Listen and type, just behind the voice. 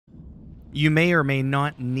You may or may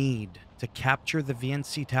not need to capture the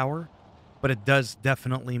VNC tower, but it does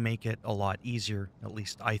definitely make it a lot easier, at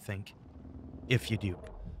least I think, if you do.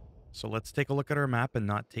 So let's take a look at our map and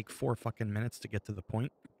not take 4 fucking minutes to get to the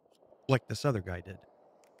point like this other guy did.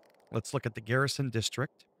 Let's look at the Garrison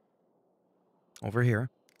District over here.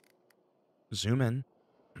 Zoom in,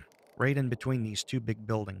 right in between these two big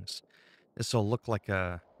buildings. This will look like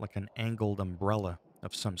an angled umbrella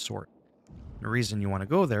of some sort. The reason you want to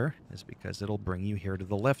go there is because it'll bring you here to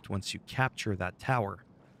the left once you capture that tower.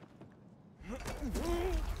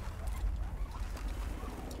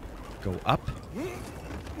 Go up.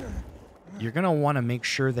 You're going to want to make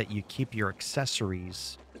sure that you keep your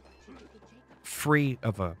accessories free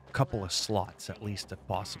of a couple of slots, at least if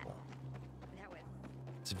possible.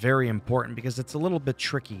 It's very important because it's a little bit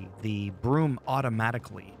tricky. The broom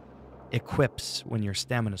automatically equips when your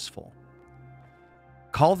stamina's full.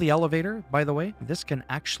 Call the elevator, by the way. This can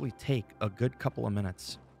actually take a good couple of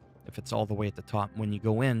minutes if it's all the way at the top. When you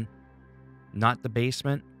go in, not the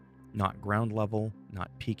basement, not ground level,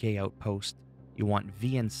 not PK outpost. You want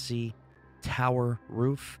VNC tower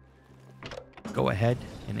roof. Go ahead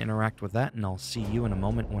and interact with that, and I'll see you in a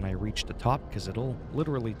moment when I reach the top, because it'll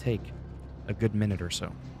literally take a good minute or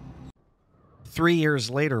so. 3 years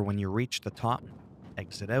later, when you reach the top,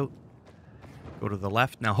 exit out, go to the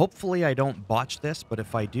left. Now, hopefully I don't botch this, but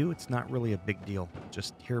if I do, it's not really a big deal.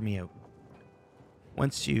 Just hear me out.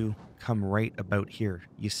 Once you come right about here,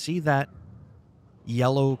 you see that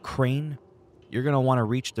yellow crane? You're going to want to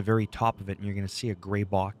reach the very top of it, and you're going to see a gray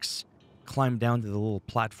box. Climb down to the little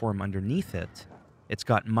platform underneath it. It's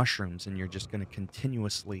got mushrooms, and you're just going to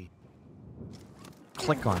continuously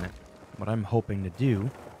click on it. What I'm hoping to do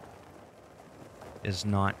is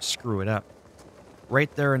not screw it up.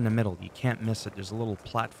 Right there in the middle, you can't miss it. There's a little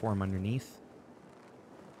platform underneath.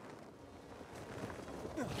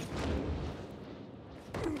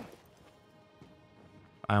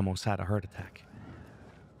 I almost had a heart attack.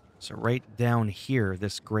 So right down here,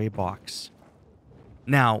 this gray box.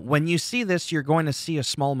 Now, when you see this, you're going to see a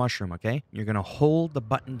small mushroom, okay? You're going to hold the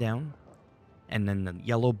button down, and then the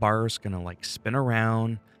yellow bar is going to like spin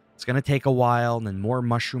around. It's going to take a while, and then more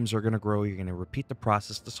mushrooms are going to grow. You're going to repeat the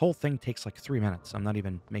process. This whole thing takes like 3 minutes. I'm not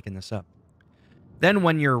even making this up. Then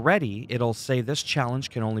when you're ready, it'll say this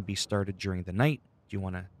challenge can only be started during the night. Do you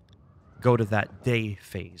want to go to that day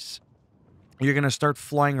phase? You're going to start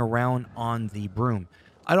flying around on the broom.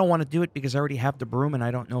 I don't want to do it because I already have the broom, and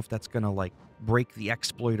I don't know if that's going to like break the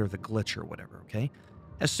exploit or the glitch or whatever, okay?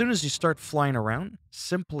 As soon as you start flying around,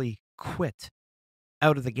 simply quit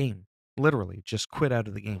out of the game. Literally, just quit out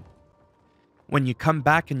of the game. When you come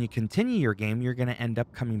back and you continue your game, you're going to end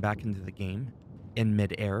up coming back into the game in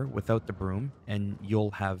midair without the broom, and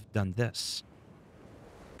you'll have done this.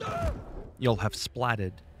 You'll have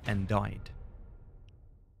splatted and died.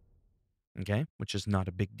 Okay? Which is not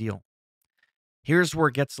a big deal. Here's where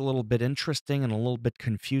it gets a little bit interesting and a little bit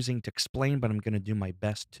confusing to explain, but I'm going to do my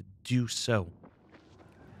best to do so.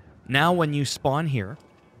 Now, when you spawn here,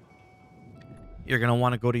 you're going to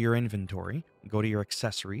want to go to your inventory, go to your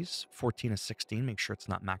accessories, 14 of 16, make sure it's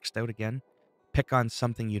not maxed out again. Pick on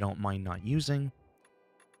something you don't mind not using.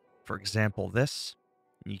 For example, this.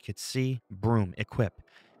 You could see broom, equip.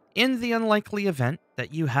 In the unlikely event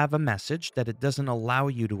that you have a message that it doesn't allow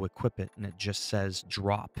you to equip it and it just says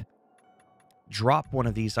drop. Drop one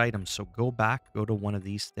of these items. So go back, go to one of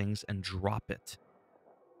these things and drop it.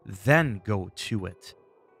 Then go to it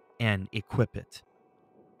and equip it.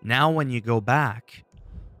 Now when you go back,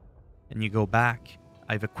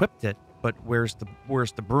 I've equipped it, but where's the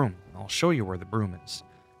broom? I'll show you where the broom is.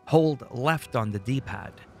 Hold left on the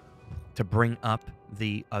D-pad to bring up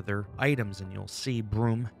the other items, and you'll see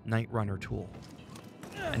broom night runner tool.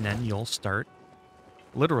 And then you'll start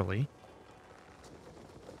literally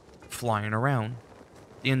flying around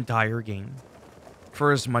the entire game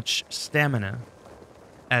for as much stamina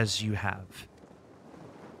as you have.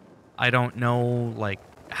 I don't know like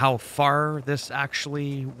how far this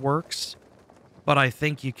actually works, but I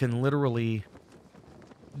think you can literally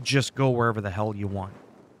just go wherever the hell you want.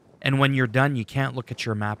 And when you're done, you can't look at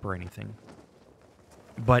your map or anything.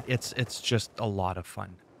 But it's just a lot of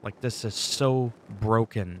fun. Like, this is so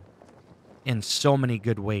broken in so many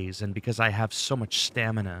good ways, and because I have so much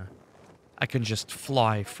stamina, I can just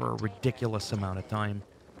fly for a ridiculous amount of time.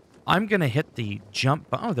 I'm going to hit the jump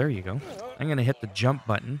button. Oh, there you go. I'm going to hit the jump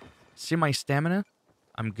button. See my stamina?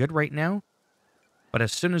 I'm good right now. But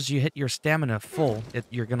as soon as you hit your stamina full,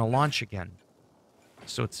 you're going to launch again.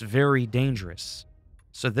 So it's very dangerous.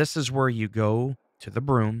 So this is where you go to the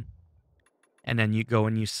broom, and then you go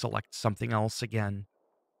and you select something else again.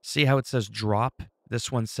 See how it says drop?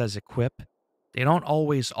 This one says equip. They don't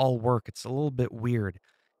always all work. It's a little bit weird.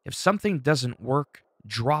 If something doesn't work,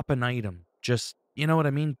 drop an item. Just, you know what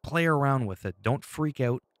I mean? Play around with it. Don't freak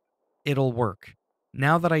out. It'll work.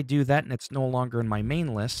 Now that I do that and it's no longer in my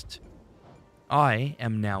main list, I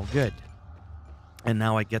am now good. And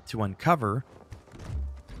now I get to uncover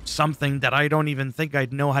something that I don't even think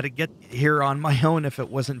I'd know how to get here on my own if it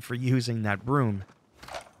wasn't for using that broom.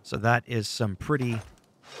 So that is some pretty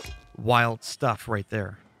wild stuff right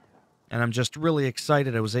there. And I'm just really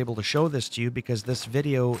excited I was able to show this to you because this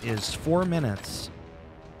video is 4 minutes.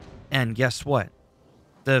 And guess what?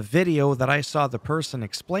 The video that I saw the person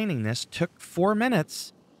explaining this took 4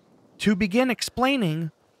 minutes to begin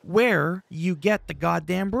explaining where you get the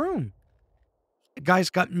goddamn broom. The guy's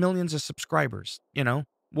got millions of subscribers, you know?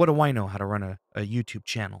 What do I know how to run a YouTube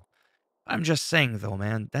channel? I'm just saying, though,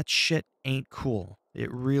 man, that shit ain't cool.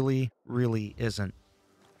 It really, really isn't.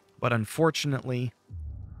 But unfortunately,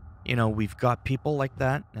 you know, we've got people like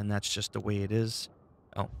that, and that's just the way it is.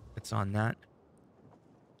 Oh, it's on that.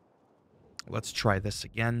 Let's try this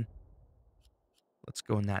again. Let's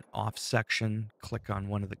go in that off section, click on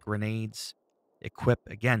one of the grenades, equip.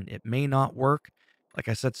 Again, it may not work. Like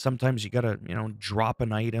I said, sometimes you gotta, you know, drop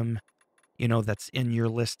an item, you know, that's in your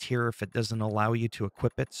list here if it doesn't allow you to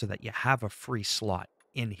equip it so that you have a free slot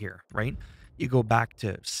in here, right? You go back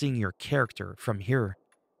to seeing your character from here.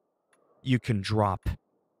 You can drop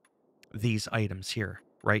these items here,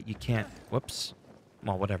 right? You can't, whoops,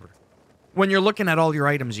 well, whatever. When you're looking at all your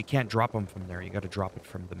items, you can't drop them from there. You got to drop it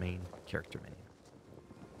from the main character menu.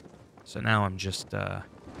 So now I'm just,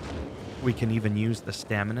 we can even use the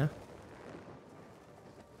stamina.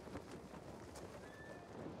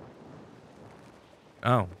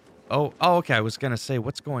 Oh, okay. I was going to say,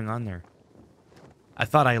 what's going on there? I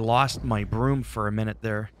thought I lost my broom for a minute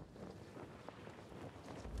there.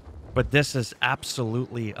 But this is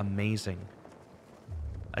absolutely amazing.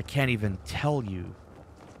 I can't even tell you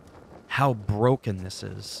how broken this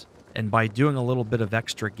is. And by doing a little bit of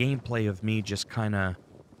extra gameplay of me just kind of,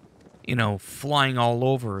 you know, flying all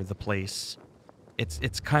over the place,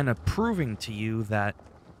 it's kind of proving to you that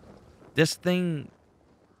this thing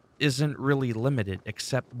isn't really limited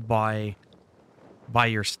except by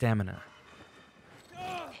your stamina.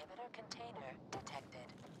 Inhibitor container detected.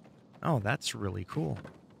 Oh, that's really cool.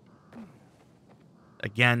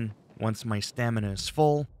 Again, once my stamina is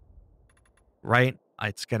full, right,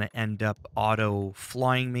 it's going to end up auto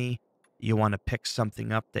flying me. You want to pick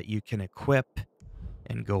something up that you can equip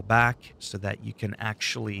and go back so that you can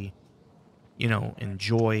actually, you know,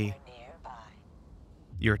 enjoy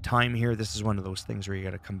your time here. This is one of those things where you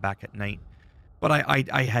got to come back at night. But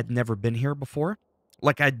I had never been here before.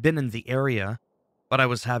 Like, I'd been in the area, but I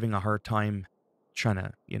was having a hard time trying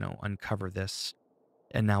to, you know, uncover this.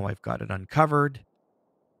 And now I've got it uncovered.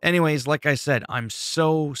 Anyways, like I said, I'm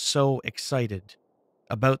so excited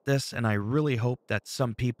about this, and I really hope that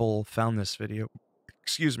some people found this video,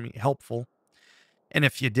 helpful. And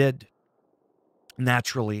if you did,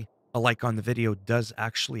 naturally, a like on the video does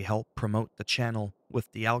actually help promote the channel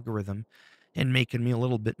with the algorithm and making me a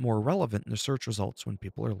little bit more relevant in the search results when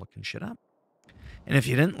people are looking shit up. And if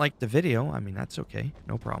you didn't like the video, I mean, that's okay.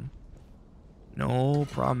 No problem. No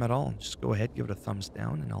problem at all. Just go ahead, give it a thumbs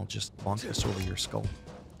down, and I'll just bonk this over your skull.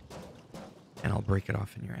 And I'll break it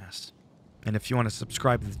off in your ass. And if you want to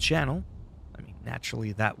subscribe to the channel, I mean,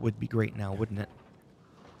 naturally, that would be great now, wouldn't it?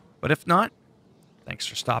 But if not, thanks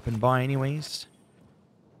for stopping by anyways.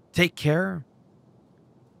 Take care.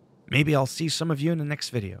 Maybe I'll see some of you in the next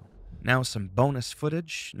video. Now some bonus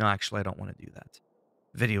footage. No, actually, I don't want to do that.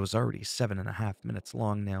 The video is already 7.5 minutes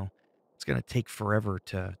long now. It's going to take forever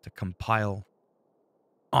to compile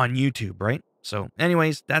on YouTube, right? So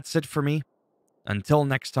anyways, that's it for me. Until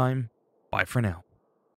next time, bye for now.